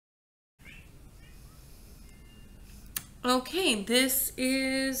Okay, this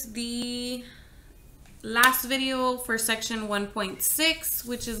is the last video for section 1.6,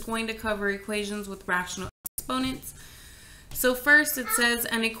 which is going to cover equations with rational exponents. So first it says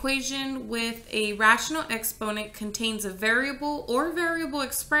an equation with a rational exponent contains a variable or variable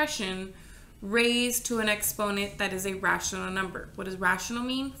expression raised to an exponent that is a rational number. What does rational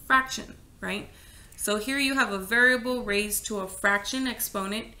mean? Fraction, right? So here you have a variable raised to a fraction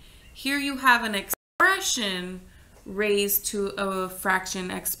exponent. Here you have an expression raised to a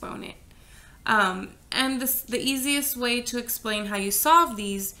fraction exponent. And the easiest way to explain how you solve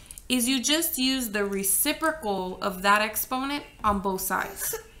these is you just use the reciprocal of that exponent on both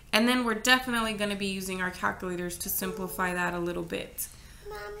sides. And then we're definitely going to be using our calculators to simplify that a little bit.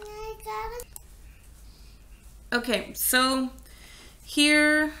 Mommy, I got it. Okay, so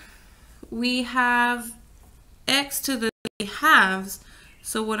here we have x to the 3 halves.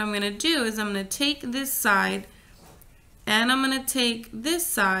 So what I'm going to do is I'm going to take this side and I'm going to take this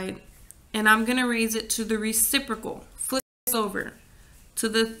side and I'm going to raise it to the reciprocal. Flip this over to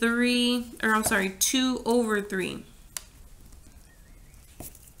the 2 over 3.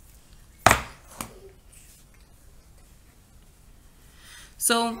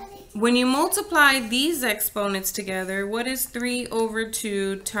 So when you multiply these exponents together, what is 3 over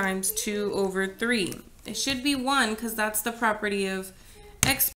 2 times 2 over 3? It should be 1 because that's the property of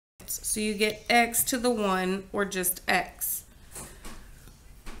exponents. So you get x to the 1 or just x.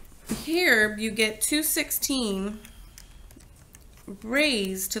 Here you get 216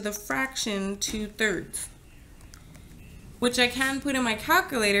 raised to the fraction 2/3, which I can put in my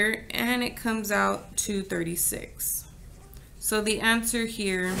calculator and it comes out to 36. So the answer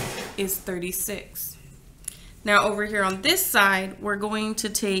here is 36. Now over here on this side, we're going to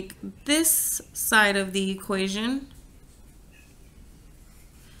take this side of the equation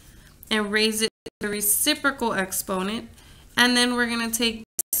and raise it to the reciprocal exponent. And then we're going to take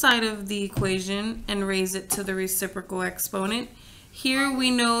this side of the equation and raise it to the reciprocal exponent. Here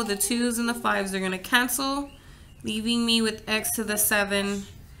we know the 2's and the 5's are going to cancel, leaving me with x to the 7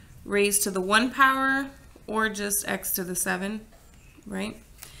 raised to the 1 power, or just x to the 7, right?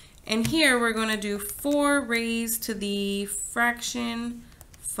 And here we're going to do 4 raised to the fraction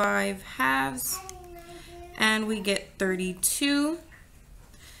 5 halves, and we get 32.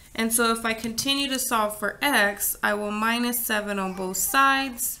 And so if I continue to solve for x, I will minus 7 on both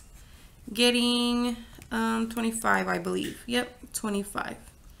sides, getting 25, I believe. Yep, 25.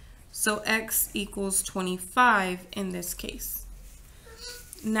 So x equals 25 in this case.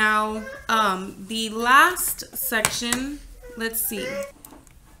 Now, the last section, let's see.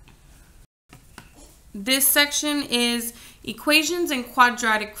 This section is equations in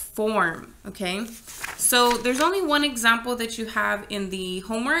quadratic form, okay? So there's only one example that you have in the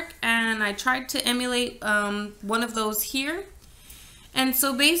homework, and I tried to emulate one of those here. And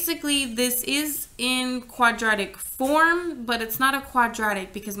so basically this is in quadratic form, but it's not a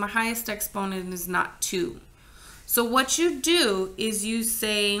quadratic because my highest exponent is not 2. So what you do is you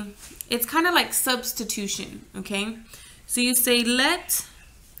say, it's kind of like substitution, okay? So you say let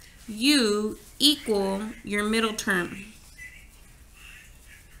u equal your middle term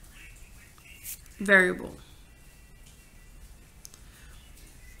variable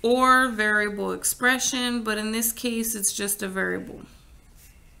or variable expression, but in this case it's just a variable.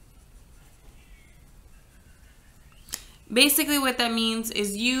 Basically what that means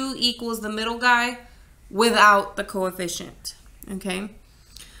is u equals the middle guy without the coefficient, okay?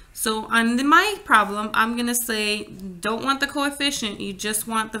 So on my problem, I'm going to say don't want the coefficient, you just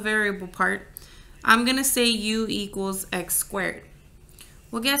want the variable part. I'm going to say u equals x squared.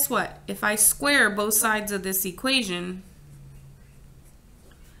 Well, guess what? If I square both sides of this equation,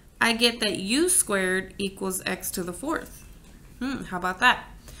 I get that u squared equals x to the 4th. How about that?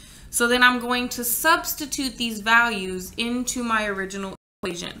 So then I'm going to substitute these values into my original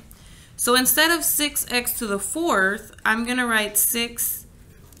equation. So instead of 6x to the 4th, I'm going to write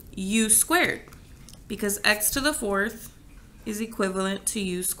 6u squared because x to the 4th is equivalent to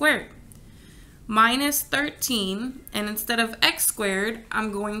u squared. Minus 13, and instead of x squared,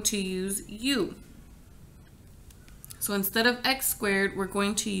 I'm going to use u. So instead of x squared, we're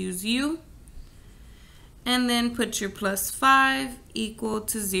going to use u, and then put your plus 5 equal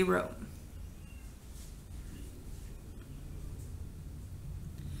to 0.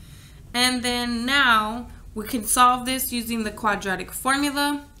 And then now we can solve this using the quadratic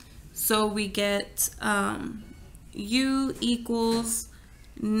formula. So we get u equals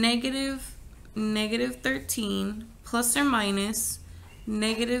negative 13 plus or minus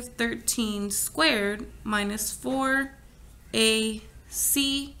negative 13 squared minus 4ac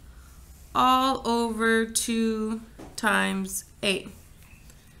all over 2 times A.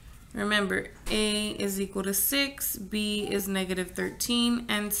 Remember, A is equal to 6, B is negative 13,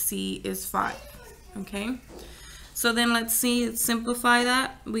 and C is 5. Okay? So then let's simplify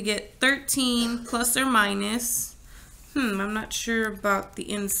that. We get 13 plus or minus. I'm not sure about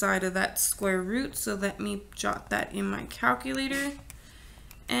the inside of that square root, so let me jot that in my calculator.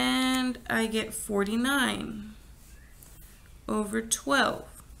 And I get 49 over 12.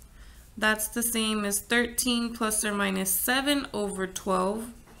 That's the same as 13 plus or minus 7 over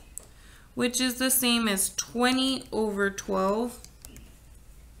 12, which is the same as 20 over 12,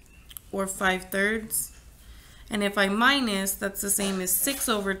 or 5/3. And if I minus, that's the same as 6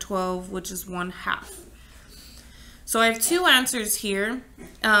 over 12, which is 1/2. So I have two answers here,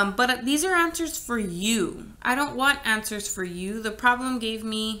 but these are answers for you. I don't want answers for you. The problem gave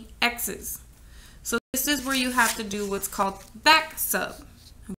me x's. So this is where you have to do what's called back sub.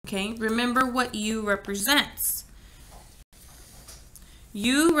 Okay, remember what u represents.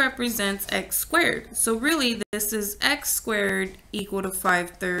 U represents x squared. So really this is x squared equal to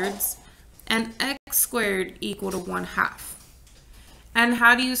 5/3 and x squared equal to 1/2. And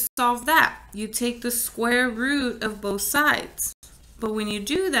how do you solve that? You take the square root of both sides. But when you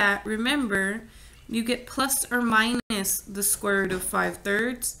do that, remember, you get plus or minus the square root of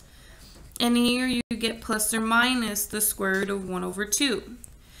 5/3. And here you get plus or minus the square root of 1 over 2.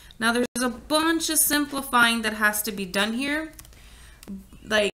 Now there's a bunch of simplifying that has to be done here.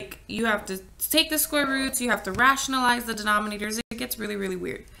 Like you have to take the square roots, you have to rationalize the denominators. It gets really, really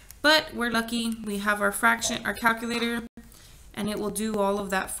weird. But we're lucky we have our fraction, our calculator, and it will do all of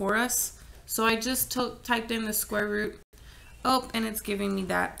that for us. So I just typed in the square root. Oh, and it's giving me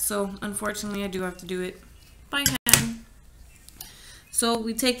that. So unfortunately I do have to do it by hand. So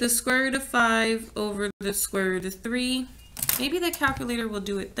we take the square root of 5 over the square root of 3. Maybe the calculator will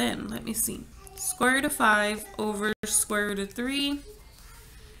do it then. Let me see. Square root of 5 over square root of 3.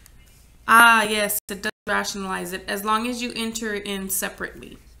 Ah, yes, it does rationalize it as long as you enter it in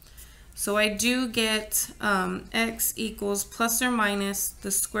separately. So I do get x equals plus or minus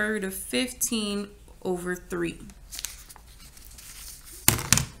the square root of 15 over 3.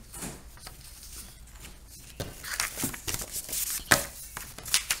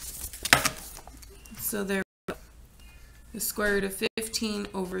 So there we go. The square root of 15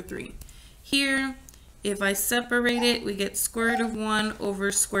 over 3. Here, if I separate it, we get square root of 1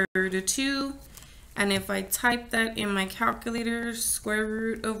 over square root of 2. And if I type that in my calculator, square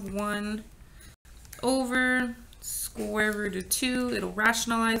root of 1 over square root of 2, it'll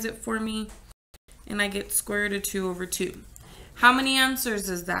rationalize it for me. And I get square root of 2 over 2. How many answers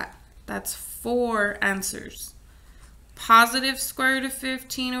is that? That's 4 answers. Positive square root of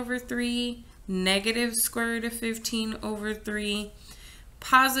 15 over 3, negative square root of 15 over 3,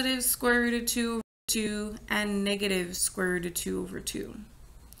 positive square root of 2 over 2, and negative square root of 2 over 2.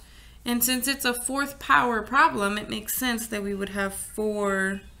 And since it's a fourth power problem, it makes sense that we would have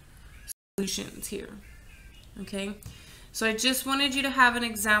 4 solutions here. Okay, so I just wanted you to have an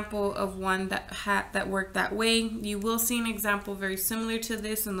example of one that worked that way. You will see an example very similar to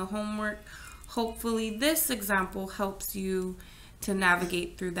this in the homework. Hopefully this example helps you to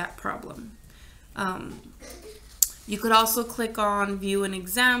navigate through that problem. You could also click on view an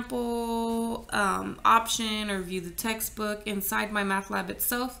example option or view the textbook inside MyMathLab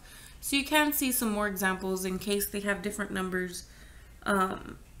itself. So you can see some more examples in case they have different numbers.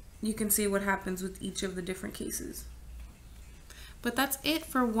 You can see what happens with each of the different cases. But that's it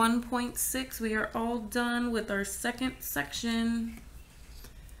for 1.6. We are all done with our second section.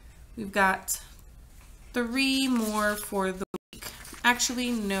 We've got 3 more for the week. Actually,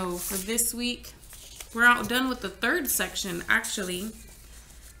 no, for this week. We're all done with the third section, actually.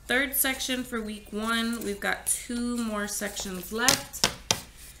 Third section for week 1. We've got 2 more sections left.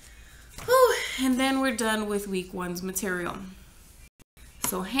 Whew, and then we're done with week 1's material.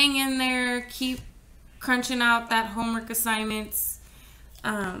 So hang in there, keep crunching out that homework assignments.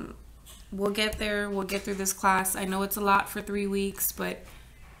 We'll get there, we'll get through this class. I know it's a lot for 3 weeks, but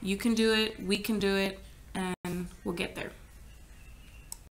you can do it, we can do it, and we'll get there.